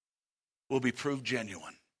 will be proved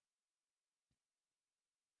genuine.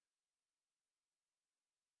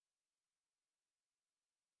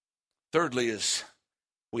 Thirdly is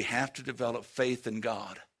we have to develop faith in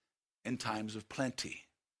God in times of plenty.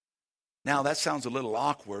 Now that sounds a little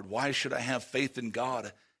awkward. Why should I have faith in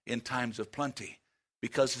God in times of plenty?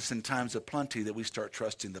 Because it's in times of plenty that we start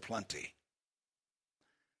trusting the plenty.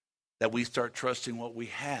 That we start trusting what we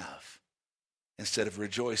have instead of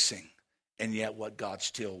rejoicing in yet what God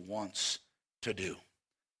still wants to do.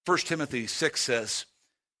 1 Timothy 6 says,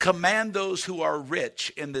 command those who are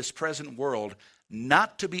rich in this present world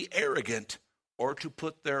not to be arrogant or to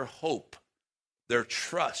put their hope, their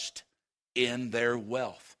trust in their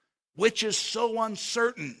wealth, which is so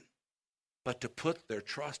uncertain, but to put their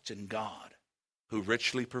trust in God, who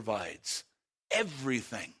richly provides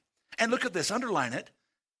everything. And look at this, underline it,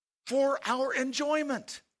 for our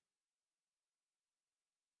enjoyment.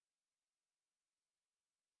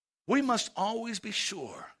 We must always be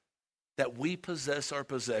sure that we possess our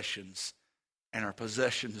possessions and our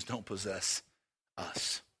possessions don't possess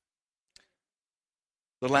us.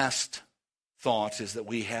 The last thought is that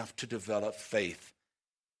we have to develop faith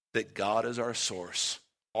that God is our source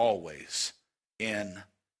always in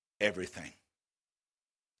everything.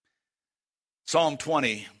 Psalm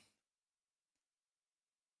 20.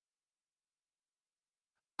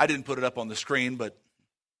 I didn't put it up on the screen, but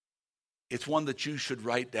it's one that you should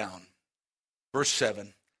write down. Verse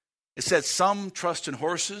 7. It says, some trust in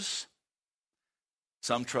horses,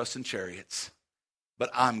 some trust in chariots, but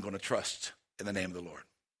I'm going to trust in the name of the Lord.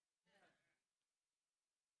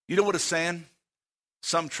 You know what it's saying?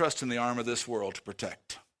 Some trust in the arm of this world to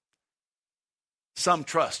protect. Some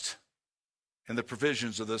trust in the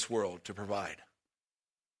provisions of this world to provide.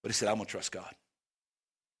 But he said, I'm going to trust God.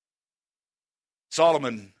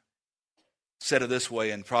 Solomon said it this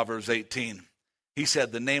way in Proverbs 18. He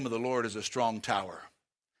said, the name of the Lord is a strong tower.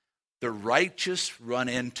 The righteous run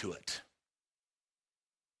into it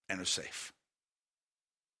and are safe.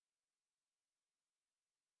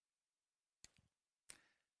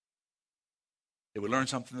 Did we learn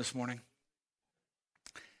something this morning?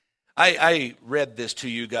 I read this to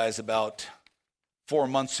you guys about 4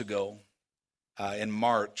 months ago in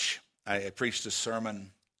March. I preached a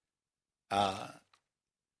sermon.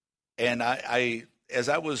 And I, as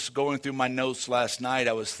I was going through my notes last night,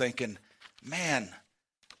 I was thinking, man,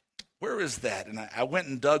 where is that? And I went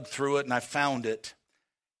and dug through it and I found it.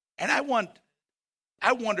 And I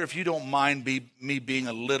wonder if you don't mind me being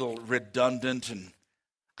a little redundant, and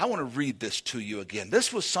I want to read this to you again.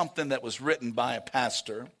 This was something that was written by a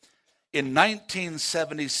pastor in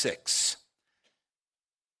 1976.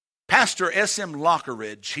 Pastor S.M.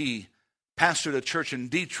 Lockeridge, he pastored a church in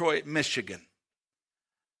Detroit, Michigan.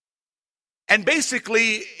 And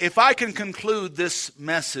basically, if I can conclude this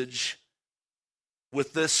message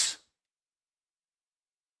with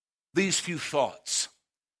these few thoughts.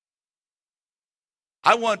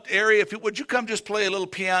 I want Ari, would you come just play a little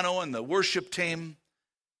piano and the worship team?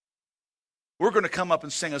 We're going to come up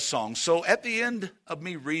and sing a song. So at the end of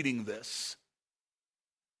me reading this,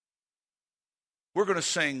 we're going to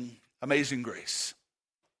sing Amazing Grace.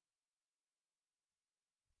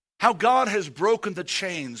 How God has broken the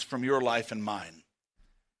chains from your life and mine.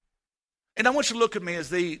 And I want you to look at me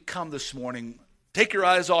as they come this morning. Take your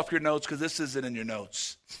eyes off your notes because this isn't in your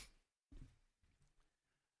notes.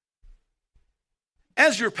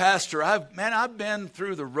 As your pastor, I've been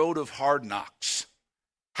through the road of hard knocks.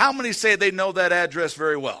 How many say they know that address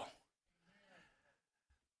very well?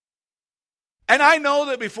 And I know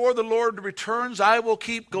that before the Lord returns, I will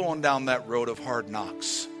keep going down that road of hard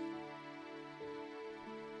knocks.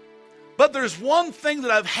 But there's one thing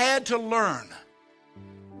that I've had to learn,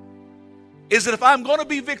 is that if I'm going to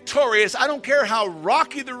be victorious, I don't care how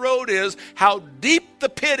rocky the road is, how deep the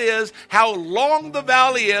pit is, how long the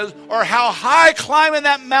valley is, or how high climbing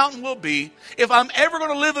that mountain will be. If I'm ever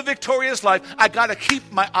going to live a victorious life, I got to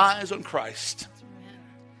keep my eyes on Christ.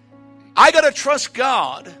 I got to trust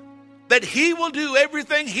God that He will do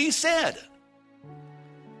everything He said.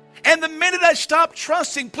 And the minute I stop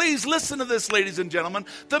trusting, please listen to this, ladies and gentlemen.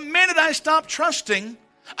 The minute I stop trusting,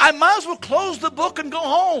 I might as well close the book and go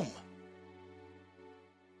home.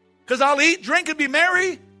 Because I'll eat, drink, and be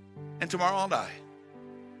merry, and tomorrow I'll die.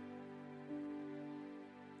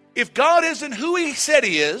 If God isn't who He said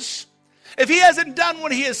He is, if He hasn't done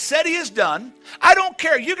what He has said He has done, I don't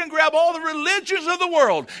care. You can grab all the religions of the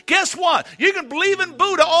world. Guess what? You can believe in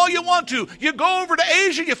Buddha all you want to. You go over to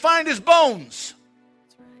Asia, you find his bones.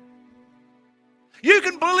 You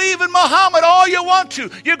can believe in Muhammad all you want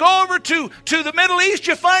to. You go over to the Middle East,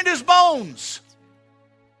 you find his bones.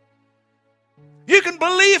 You can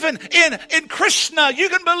believe in Krishna. You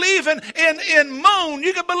can believe in Moon.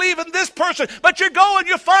 You can believe in this person. But you go and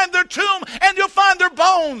you find their tomb and you'll find their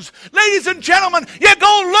bones. Ladies and gentlemen, you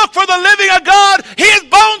go look for the living of God. His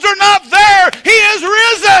bones are not there. He is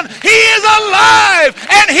risen. He is alive.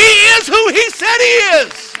 And he is who he said he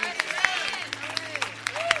is.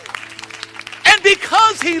 And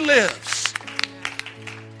because he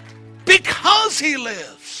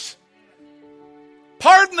lives,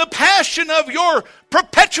 pardon the passion of your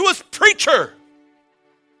perpetuous preacher.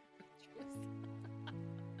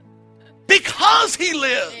 Because he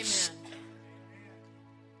lives, amen,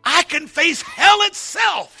 I can face hell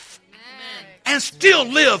itself, amen, and still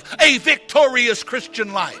live a victorious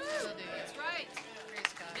Christian life. That's right.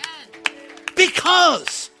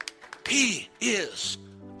 Because he is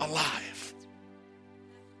alive.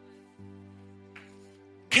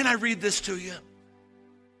 Can I read this to you?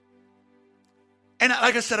 And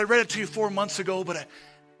like I said, I read it to you 4 months ago, but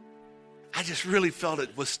I just really felt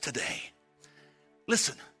it was today.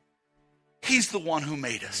 Listen, he's the one who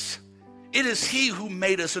made us. It is he who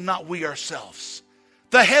made us and not we ourselves.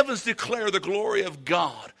 The heavens declare the glory of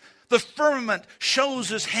God. The firmament shows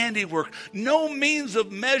his handiwork. No means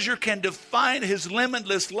of measure can define his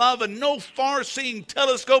limitless love, and no far-seeing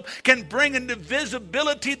telescope can bring into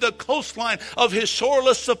visibility the coastline of his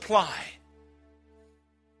shoreless supply.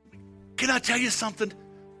 Can I tell you something?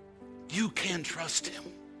 You can trust him.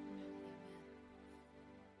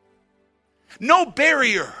 No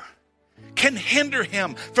barrier can hinder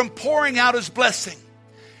him from pouring out his blessing.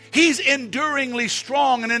 He's enduringly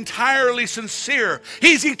strong and entirely sincere.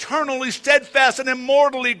 He's eternally steadfast and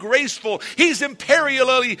immortally graceful. He's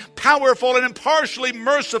imperially powerful and impartially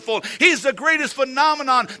merciful. He's the greatest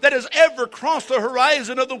phenomenon that has ever crossed the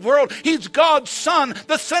horizon of the world. He's God's Son,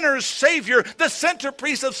 the sinner's Savior, the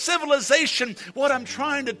centerpiece of civilization. What I'm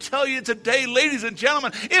trying to tell you today, ladies and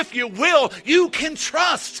gentlemen, if you will, you can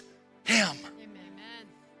trust him. Amen.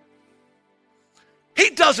 He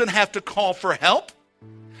doesn't have to call for help.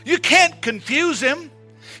 You can't confuse him.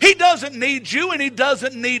 He doesn't need you and he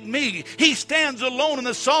doesn't need me. He stands alone in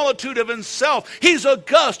the solitude of himself. He's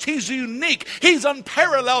august. He's unique. He's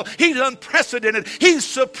unparalleled. He's unprecedented. He's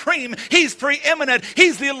supreme. He's preeminent.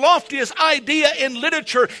 He's the loftiest idea in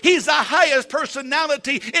literature. He's the highest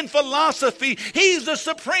personality in philosophy. He's the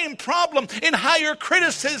supreme problem in higher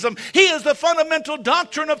criticism. He is the fundamental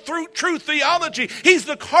doctrine of true theology. He's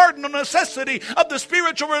the cardinal necessity of the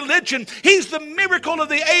spiritual religion. He's the miracle of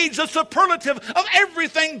the age, the superlative of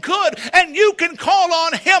everything good, and you can call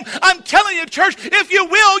on him. I'm telling you, church, if you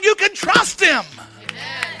will, you can trust him.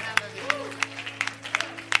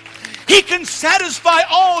 He can satisfy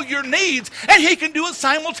all your needs, and he can do it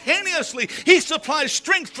simultaneously. He supplies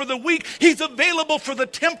strength for the weak. He's available for the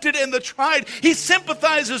tempted and the tried. He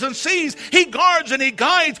sympathizes and sees. He guards and he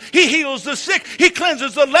guides. He heals the sick. He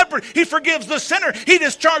cleanses the leper. He forgives the sinner. He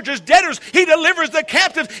discharges debtors. He delivers the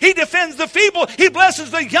captive. He defends the feeble. He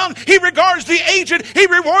blesses the young. He regards the aged. He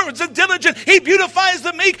rewards the diligent. He beautifies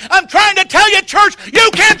the meek. I'm trying to tell you, church,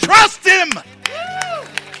 you can trust him.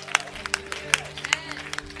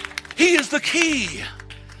 He is the key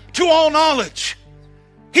to all knowledge.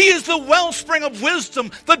 He is the wellspring of wisdom,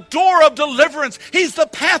 the door of deliverance. He's the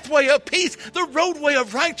pathway of peace, the roadway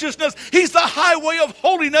of righteousness. He's the highway of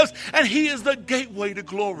holiness, and he is the gateway to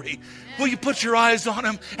glory. Will you put your eyes on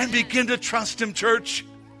him and begin to trust him, church?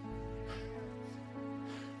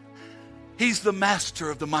 He's the master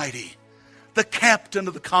of the mighty, the captain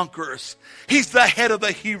of the conquerors. He's the head of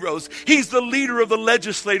the heroes. He's the leader of the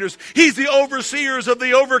legislators. He's the overseers of the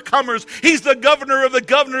overcomers. He's the governor of the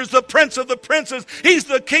governors, the prince of the princes. He's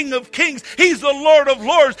the king of kings. He's the Lord of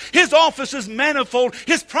lords. His office is manifold.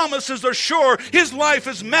 His promises are sure. His life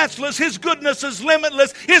is matchless. His goodness is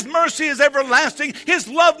limitless. His mercy is everlasting. His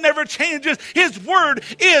love never changes. His word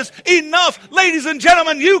is enough. Ladies and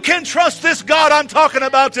gentlemen, you can trust this God I'm talking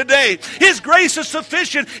about today. His grace is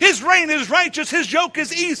sufficient. His reign is righteous. His yoke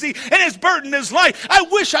is easy, and his burden is light. I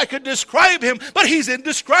wish I could describe him, but he's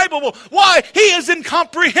indescribable. Why? He is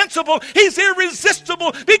incomprehensible. He's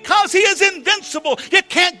irresistible because he is invincible. You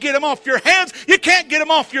can't get him off your hands. You can't get him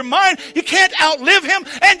off your mind. You can't outlive him,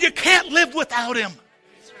 and you can't live without him.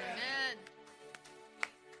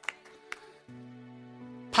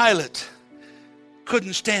 Pilate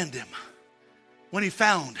couldn't stand him. When he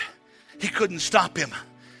found he couldn't stop him,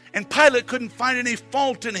 and Pilate couldn't find any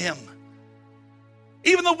fault in him.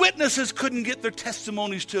 Even the witnesses couldn't get their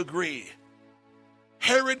testimonies to agree.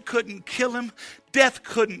 Herod couldn't kill him. Death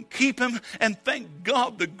couldn't keep him. And thank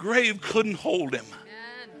God the grave couldn't hold him.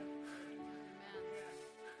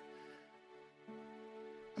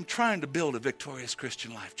 I'm trying to build a victorious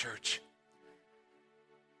Christian life, church.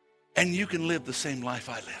 And you can live the same life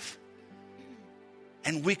I live.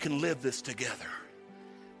 And we can live this together.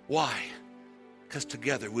 Why? Because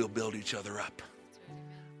together we'll build each other up.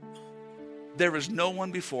 There is no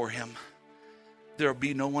one before him. There will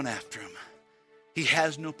be no one after him. He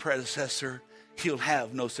has no predecessor. He'll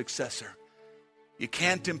have no successor. You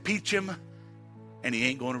can't impeach him, and he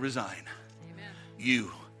ain't going to resign. Amen.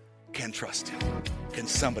 You can trust him. Can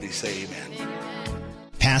somebody say amen? Amen.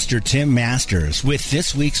 Pastor Tim Masters with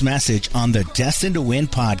this week's message on the Destined to Win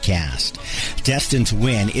podcast. Destined to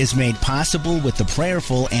Win is made possible with the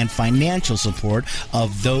prayerful and financial support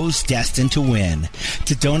of those destined to win.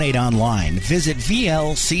 To donate online, visit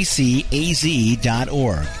vlccaz.org.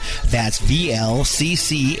 That's vlccaz.org.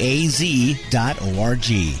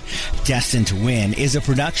 Destined to Win is a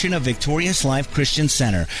production of Victorious Life Christian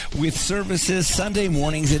Center with services Sunday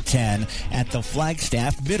mornings at 10 at the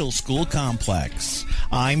Flagstaff Middle School Complex.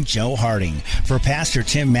 I'm Joe Harding. For Pastor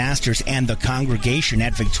Tim Masters and the congregation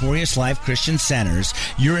at Victorious Life Christian Centers,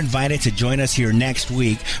 you're invited to join us here next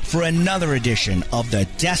week for another edition of the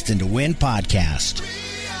Destined to Win podcast.